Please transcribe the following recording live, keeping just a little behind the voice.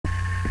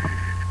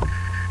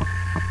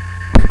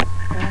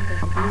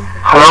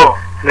Hello,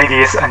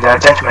 ladies and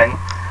gentlemen.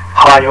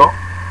 How are you?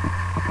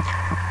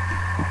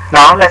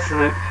 Now let's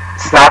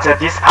start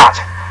this part.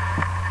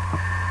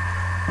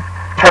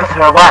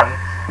 Chapter 1,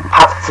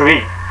 Part 3,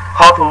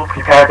 How to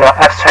prepare the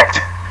abstract.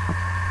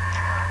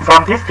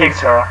 From this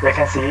picture, we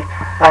can see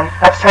an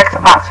abstract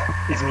art.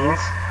 It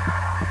means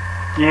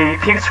the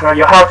picture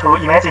you have to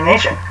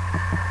imagination,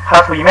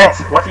 how to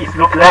imagine what it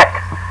look like.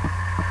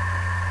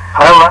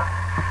 However,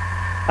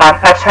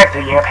 an abstract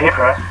in a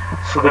paper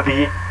should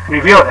be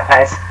reviewed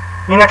as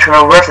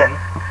miniature version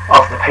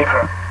of the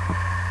paper.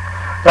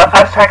 The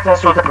abstract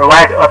should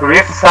provide a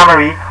brief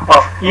summary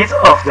of each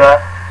of the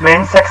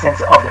main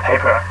sections of the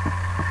paper,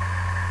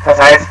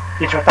 such as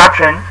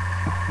introduction,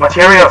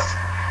 materials,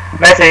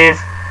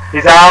 methods,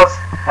 results,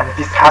 and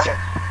discussion.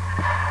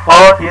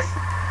 All these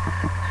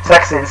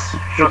sections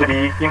should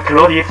be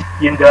included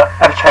in the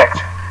abstract.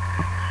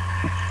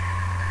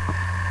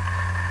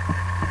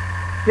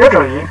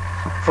 Usually,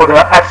 for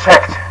the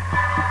abstract,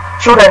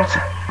 shouldn't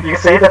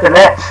exceed the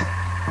length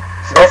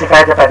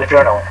specified by the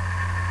journal.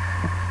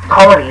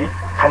 Commonly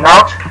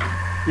cannot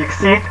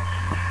exceed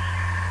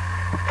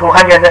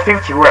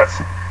 250 words,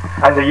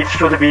 and it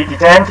should be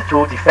designed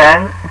to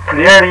define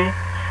clearly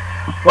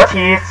what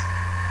is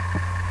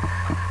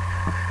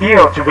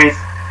dealt with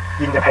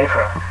in the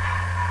paper.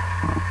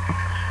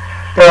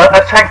 The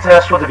abstract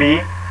should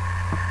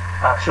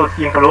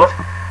include: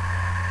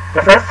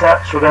 the first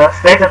should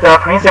state the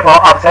principal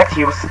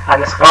objectives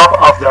and scope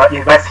of the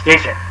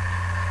investigation.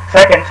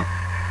 Second,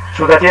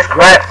 should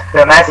describe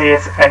the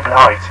methods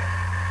employed.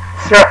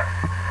 Third,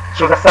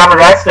 should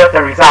summarize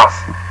the results.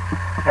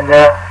 And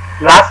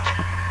last,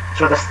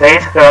 should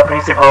state the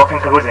principal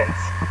conclusions.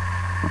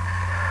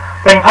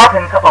 The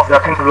importance of the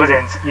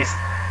conclusions is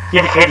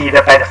indicated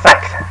by the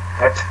fact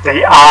that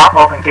they are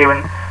often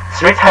given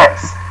 3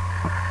 times.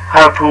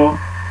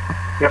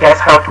 You guys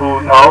have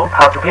to know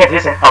how to pay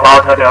attention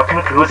about the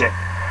conclusion.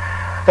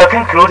 The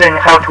conclusion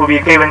have to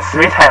be given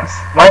 3 times,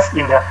 once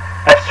in the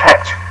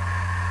abstract,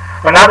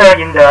 another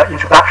in the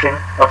introduction,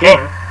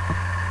 again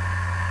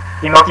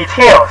in more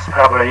details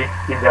probably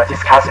in the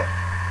discussion.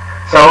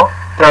 So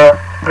the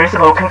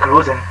principal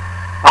conclusion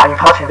are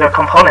important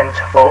component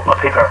for a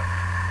paper.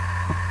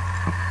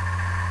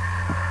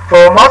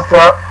 For most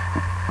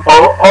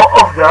all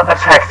of the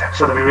abstract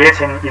should be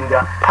written in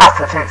the past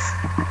tense,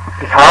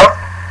 because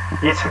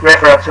it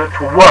refers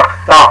to work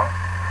done.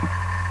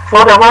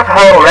 For the work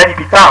have already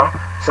been done,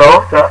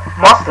 so the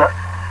most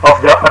of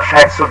the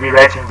abstract should be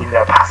written in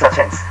the past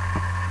tense.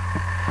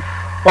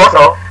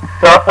 Also,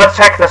 the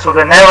abstract should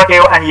never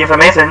give any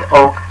information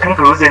or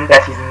conclusion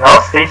that is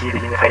not stated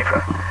in the paper.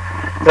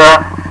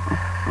 That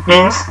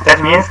means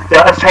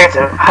the abstract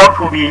have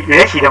to be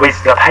related with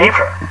the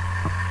paper.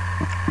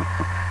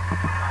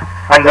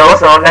 And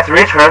also,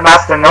 literature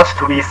must not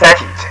to be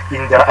cited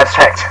in the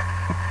abstract.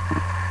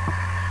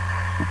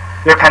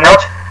 You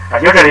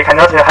usually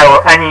cannot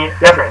have any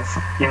reference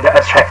in the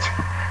abstract,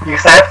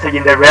 except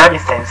in the rare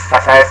instance,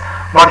 such as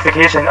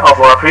modification of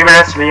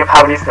previously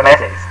published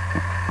methods.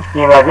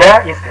 In a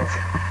rare instance,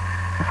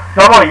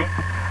 normally,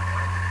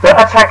 the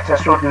abstract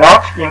should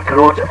not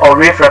include or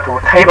refer to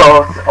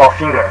tables or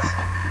figures.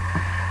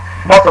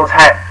 Most of the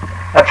time,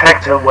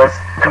 abstract was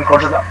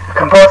composed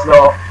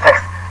of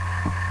text.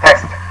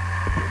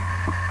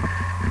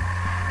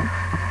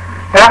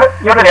 There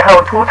usually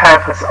have 2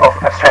 types of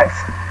abstracts.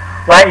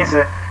 One is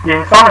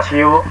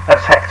informative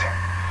abstract.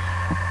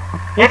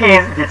 It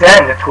is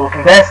designed to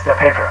condense the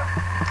paper.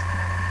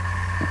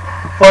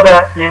 For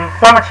the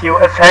informative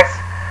abstracts,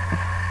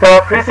 the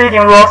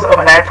preceding rules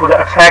apply to the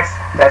abstracts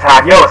that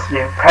are used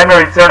in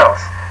primary journals,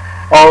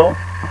 or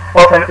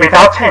often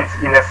without change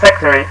in the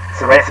secondary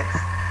sources.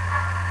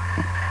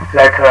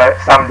 Like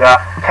some of the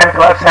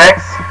chemical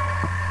abstracts,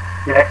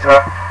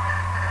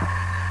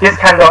 this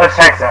kind of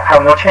abstracts have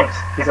no change,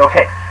 it's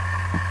okay.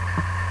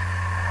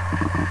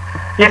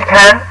 It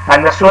can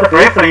and should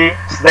briefly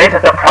state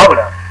the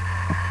problem.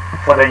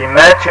 For the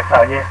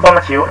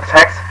informative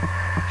abstracts,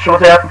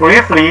 should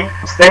briefly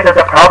state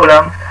the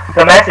problem,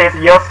 the methods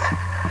used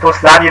to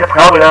study the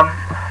problem,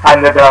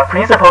 and the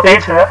principal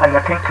data and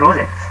the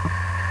conclusions.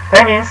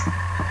 That means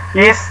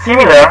it is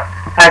similar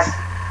as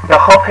the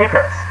whole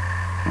papers.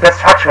 The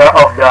structure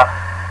of the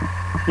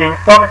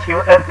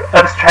informative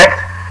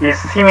abstract is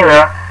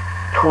similar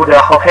to the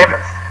whole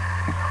papers.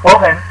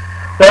 Often,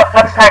 the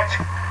abstract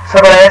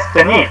supplies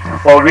the need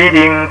for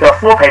reading the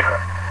full paper.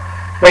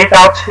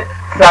 Without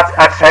such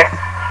abstract,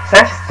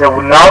 scientists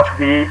would not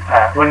be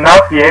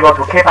able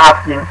to keep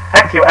up in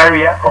active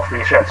area of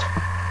research.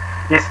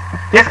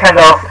 This kind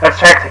of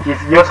abstract is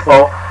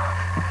useful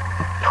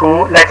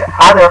to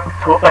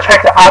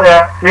attract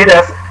other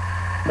readers'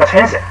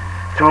 attention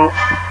to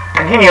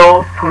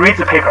continue to read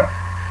the paper.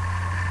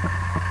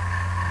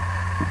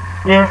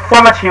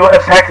 Informative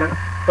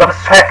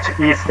abstract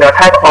is the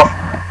type of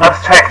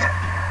abstract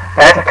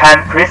that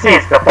can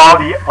precede the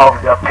body of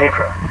the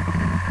paper,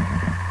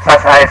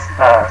 such as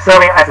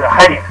serving as a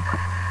heading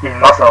in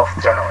most of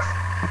journals.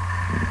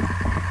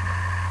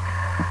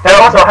 There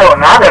also have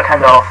another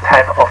kind of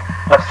type of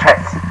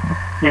abstracts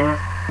in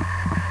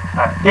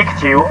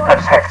indicative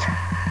abstract.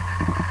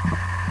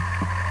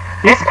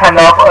 This kind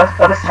of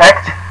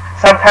abstract,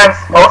 sometimes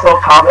also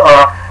called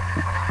a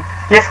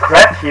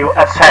descriptive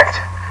abstract,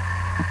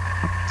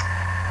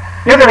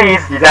 usually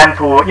is designed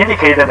to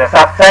indicate the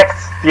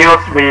subjects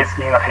dealt with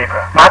in a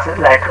paper, much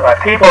like a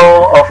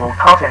table of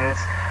contents,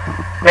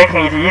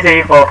 making it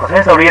easy for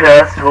potential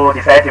readers to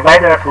decide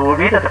whether to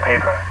read the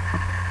paper.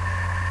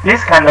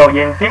 This kind of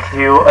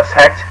indicative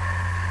abstract,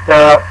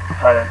 the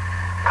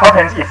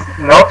content is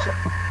not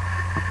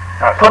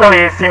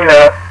totally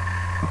similar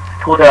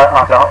to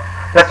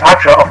the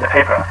structure of the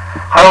paper.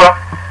 However,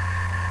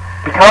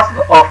 because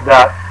of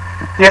the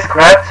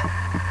descript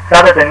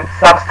rather than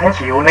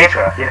substantive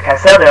nature, it can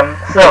seldom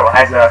serve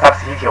as a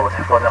substitute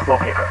for the full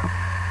paper.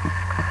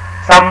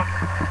 Some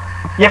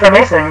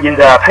information in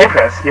the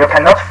papers you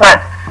cannot find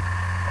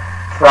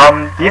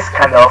from this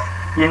kind of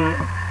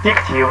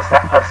indicative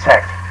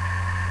abstract.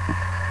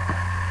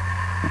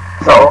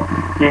 So,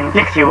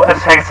 indicative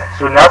abstracts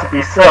should not be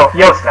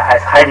used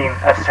as hiding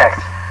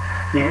abstracts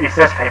in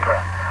research paper,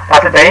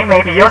 but they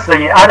may be used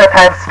in other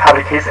types of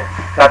publications,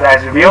 such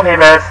as review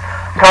papers,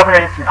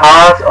 conference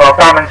reports, or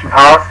government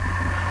reports.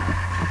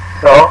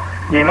 So,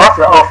 in most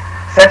of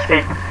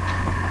scientific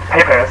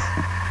papers,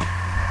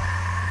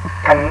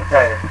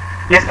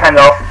 this kind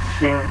of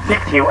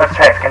indicative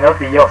abstract cannot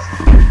be used.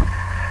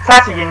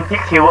 Such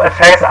indicative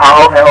abstracts are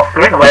often of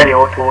great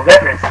value to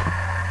reference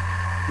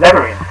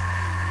librarians.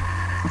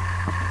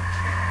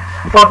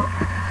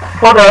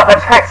 For the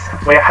abstracts,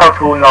 we have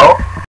to know